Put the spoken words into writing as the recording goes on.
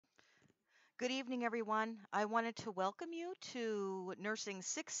Good evening, everyone. I wanted to welcome you to Nursing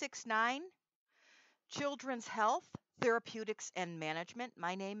 669, Children's Health, Therapeutics, and Management.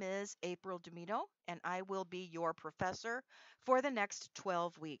 My name is April Domito, and I will be your professor for the next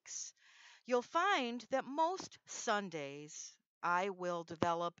 12 weeks. You'll find that most Sundays I will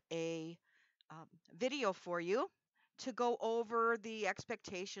develop a um, video for you to go over the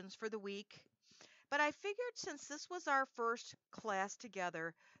expectations for the week, but I figured since this was our first class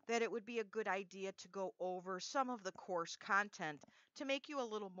together, that it would be a good idea to go over some of the course content to make you a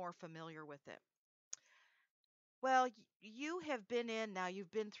little more familiar with it. Well, you have been in now,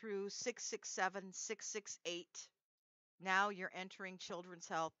 you've been through 667, 668. Now you're entering children's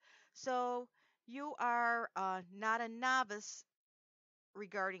health. So you are not a novice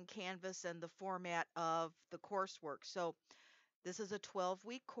regarding Canvas and the format of the coursework. So this is a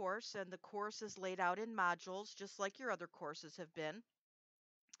 12-week course, and the course is laid out in modules, just like your other courses have been.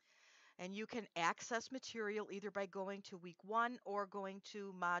 And you can access material either by going to week 1 or going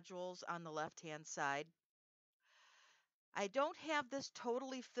to modules on the left-hand side. I don't have this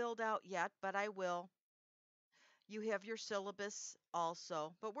totally filled out yet, but I will. You have your syllabus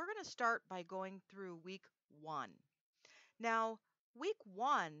also, but we're going to start by going through week 1. Now, week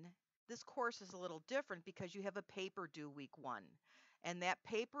 1, this course is a little different because you have a paper due week 1. And that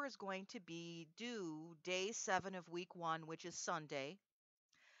paper is going to be due day 7 of week 1, which is Sunday.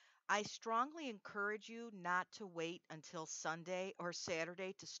 I strongly encourage you not to wait until Sunday or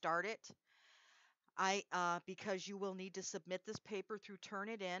Saturday to start it. Because you will need to submit this paper through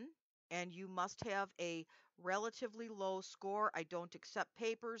Turnitin, and you must have a relatively low score. I don't accept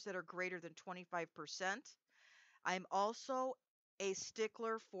papers that are greater than 25%. I'm also a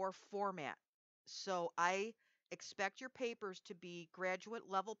stickler for format. So I expect your papers to be graduate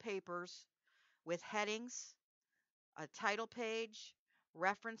level papers with headings, a title page,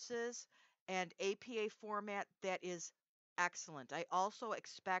 references, and APA format that is excellent. I also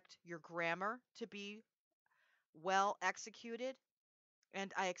expect your grammar to be well executed,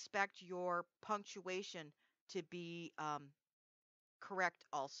 and I expect your punctuation to be correct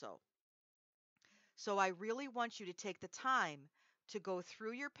also. So I really want you to take the time to go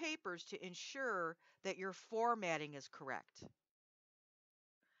through your papers to ensure that your formatting is correct.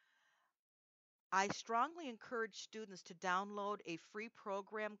 I strongly encourage students to download a free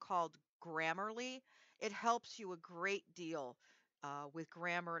program called Grammarly. It helps you a great deal with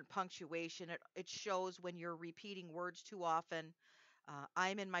grammar and punctuation. It shows when you're repeating words too often.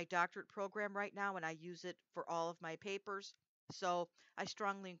 I'm in my doctorate program right now and I use it for all of my papers. So I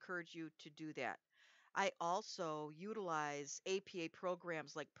strongly encourage you to do that. I also utilize APA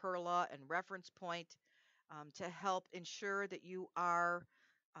programs like Perla and Reference Point to help ensure that you are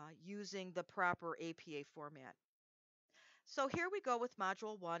using the proper APA format. So here we go with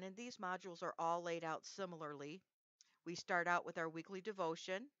Module 1, and these modules are all laid out similarly. We start out with our weekly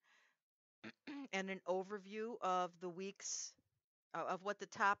devotion and an overview of the week's, of what the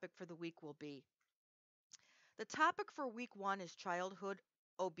topic for the week will be. The topic for week 1 is childhood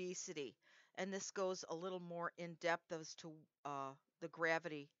obesity, and this goes a little more in depth as to the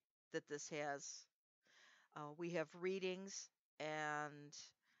gravity that this has. We have readings and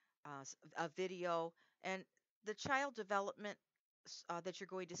a video, and the child development that you're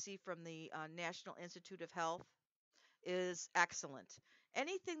going to see from the National Institute of Health is excellent.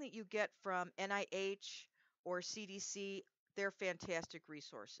 Anything that you get from NIH or CDC, they're fantastic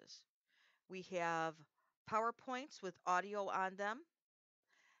resources. We have PowerPoints with audio on them,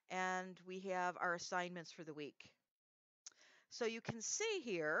 and we have our assignments for the week. So you can see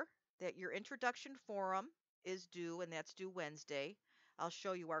here that your introduction forum is due, and that's due Wednesday. I'll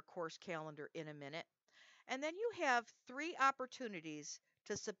show you our course calendar in a minute. And then you have 3 opportunities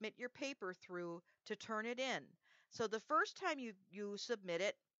to submit your paper through to turn it in. So the first time you submit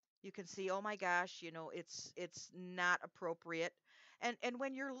it, you can see, oh my gosh, it's not appropriate. And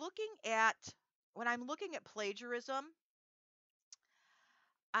when I'm looking at plagiarism,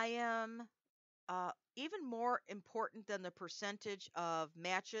 I am even more important than the percentage of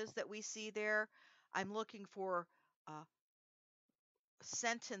matches that we see there. I'm looking for uh,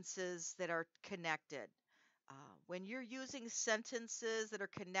 sentences that are connected. When you're using sentences that are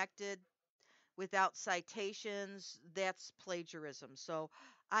connected without citations, that's plagiarism. So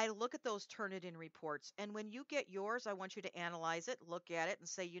I look at those Turnitin reports. And when you get yours, I want you to analyze it, look at it, and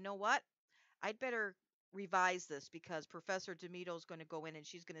say, you know what? I'd better revise this because Professor Demito is going to go in and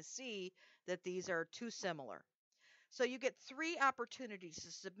she's going to see that these are too similar. So you get 3 opportunities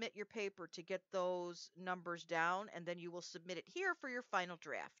to submit your paper to get those numbers down, and then you will submit it here for your final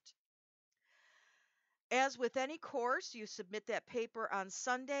draft. As with any course, you submit that paper on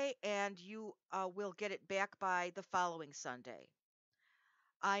Sunday and you will get it back by the following Sunday.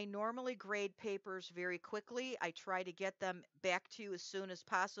 I normally grade papers very quickly. I try to get them back to you as soon as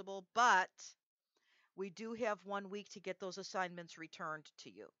possible, but we do have 1 week to get those assignments returned to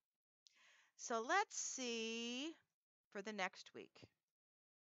you. So let's see for the next week.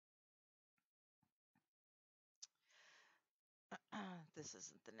 This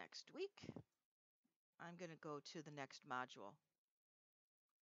isn't the next week. I'm going to go to the next module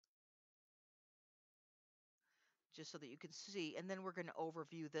just so that you can see, and then we're going to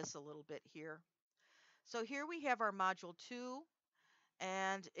overview this a little bit here. So here we have our module 2,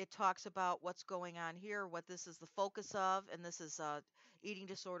 and it talks about what's going on here, what this is the focus of, and this is eating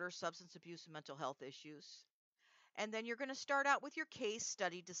disorder, substance abuse, and mental health issues. And then you're going to start out with your case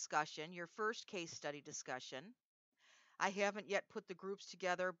study discussion, your first case study discussion. I haven't yet put the groups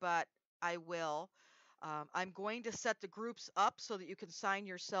together, but I will. I'm going to set the groups up so that you can sign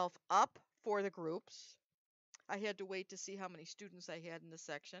yourself up for the groups. I had to wait to see how many students I had in the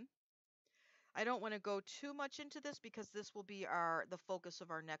section. I don't want to go too much into this because this will be the focus of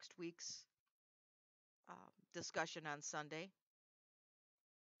our next week's discussion on Sunday.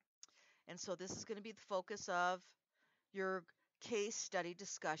 And so this is going to be the focus of your case study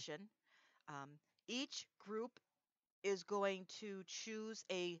discussion. Um, each group is going to choose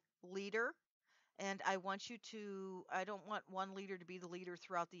a leader, and I don't want one leader to be the leader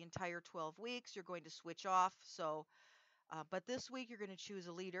throughout the entire 12 weeks. You're going to switch off. But this week you're going to choose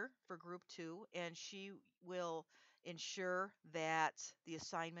a leader for group 2, and she will ensure that the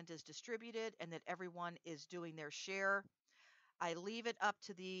assignment is distributed and that everyone is doing their share. I leave it up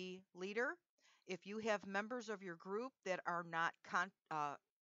to the leader. If you have members of your group that are not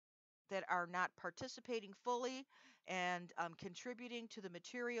participating fully and contributing to the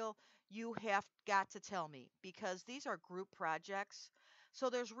material, you have got to tell me, because these are group projects. So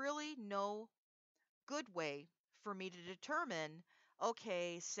there's really no good way for me to determine,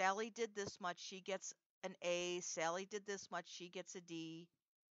 okay, Sally did this much, she gets an A, Sally did this much, she gets a D.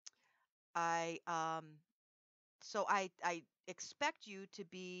 I so I expect you to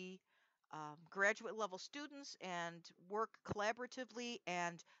be graduate level students and work collaboratively,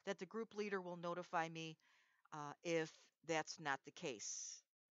 and that the group leader will notify me if that's not the case.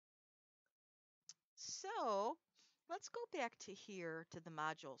 So let's go back to here to the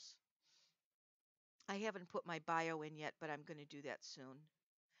modules. I haven't put my bio in yet, but I'm going to do that soon.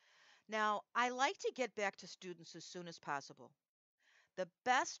 Now, I like to get back to students as soon as possible. The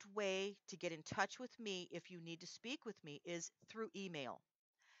best way to get in touch with me if you need to speak with me is through email.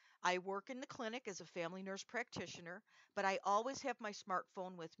 I work in the clinic as a family nurse practitioner, but I always have my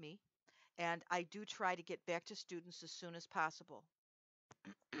smartphone with me, and I do try to get back to students as soon as possible.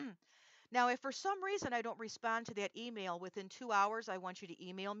 Now, if for some reason I don't respond to that email within 2 hours, I want you to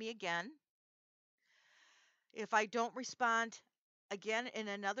email me again. If I don't respond again in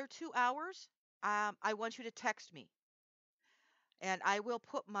another 2 hours, I want you to text me. And I will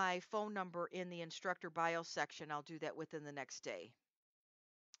put my phone number in the instructor bio section. I'll do that within the next day.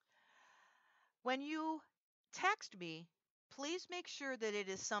 When you text me, please make sure that it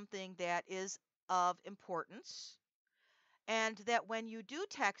is something that is of importance, and that when you do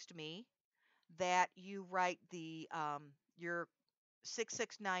text me, that you write your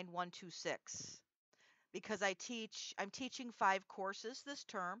 669126, because I'm teaching 5 courses this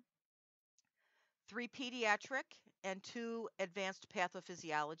term, 3 pediatric and 2 advanced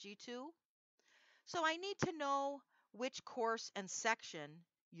pathophysiology 2. So I need to know which course and section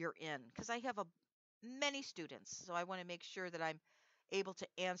you're in, because I have many students. So I want to make sure that I'm able to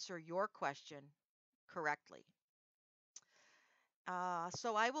answer your question correctly.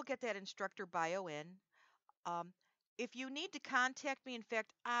 So I will get that instructor bio in. Um, if you need to contact me, in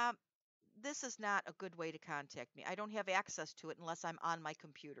fact, this is not a good way to contact me. I don't have access to it unless I'm on my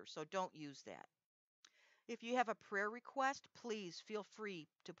computer, so don't use that. If you have a prayer request, please feel free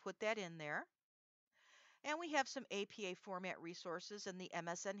to put that in there. And we have some APA format resources in the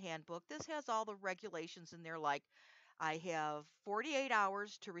MSN handbook. This has all the regulations in there, like I have 48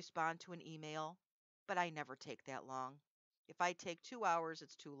 hours to respond to an email, but I never take that long. If I take 2 hours,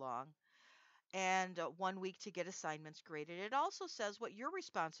 it's too long. And 1 week to get assignments graded. It also says what your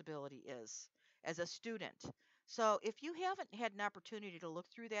responsibility is as a student. So if you haven't had an opportunity to look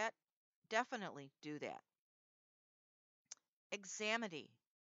through that, definitely do that. Examity.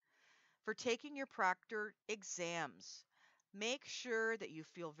 For taking your proctored exams, make sure that you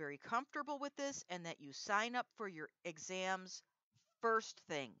feel very comfortable with this and that you sign up for your exams first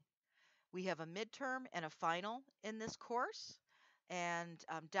thing. We have a midterm and a final in this course. And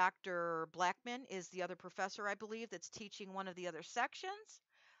Dr. Blackman is the other professor, I believe, that's teaching one of the other sections.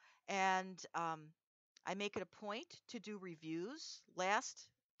 And I make it a point to do reviews. Last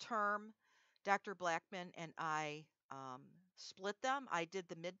term, Dr. Blackman and I split them. I did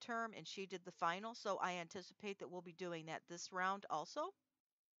the midterm and she did the final. So I anticipate that we'll be doing that this round also.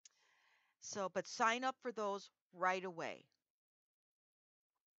 So, but sign up for those right away.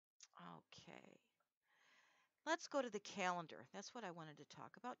 Okay. Let's go to the calendar. That's what I wanted to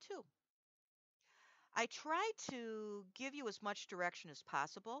talk about too. I try to give you as much direction as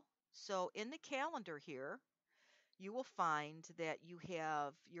possible. So in the calendar here, you will find that you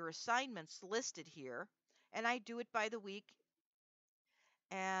have your assignments listed here, and I do it by the week.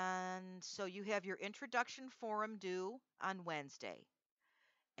 And so you have your introduction forum due on Wednesday.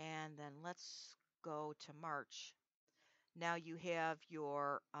 And then let's go to March. Now you have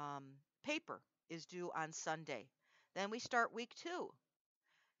your paper is due on Sunday. Then we start week 2.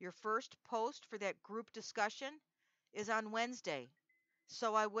 Your first post for that group discussion is on Wednesday.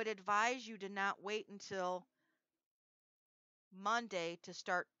 So I would advise you to not wait until Monday to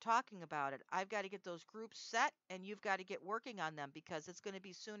start talking about it. I've got to get those groups set and you've got to get working on them because it's going to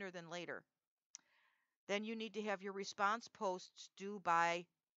be sooner than later. Then you need to have your response posts due by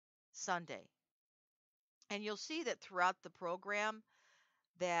Sunday. And you'll see that throughout the program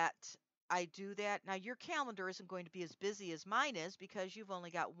that I do that. Now, your calendar isn't going to be as busy as mine is because you've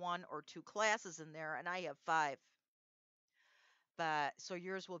only got 1 or 2 classes in there and I have 5. But so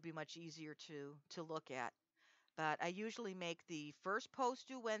yours will be much easier to look at. But I usually make the first post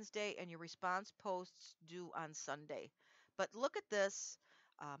due Wednesday and your response posts due on Sunday. But look at this.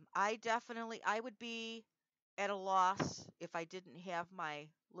 I would be at a loss if I didn't have my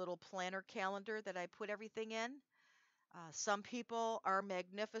little planner calendar that I put everything in. Some people are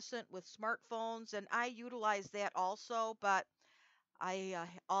magnificent with smartphones, and I utilize that also, but I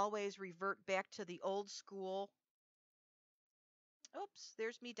always revert back to the old school. Oops,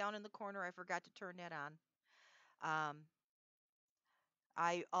 there's me down in the corner. I forgot to turn that on. Um,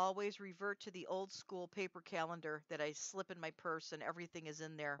 I always revert to the old school paper calendar that I slip in my purse and everything is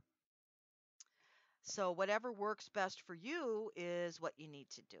in there. So whatever works best for you is what you need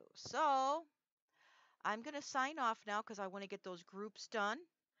to do. So I'm going to sign off now because I want to get those groups done.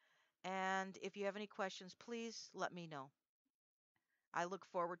 And if you have any questions, please let me know. I look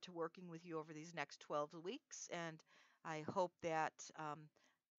forward to working with you over these next 12 weeks, and I hope that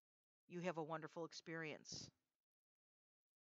you have a wonderful experience.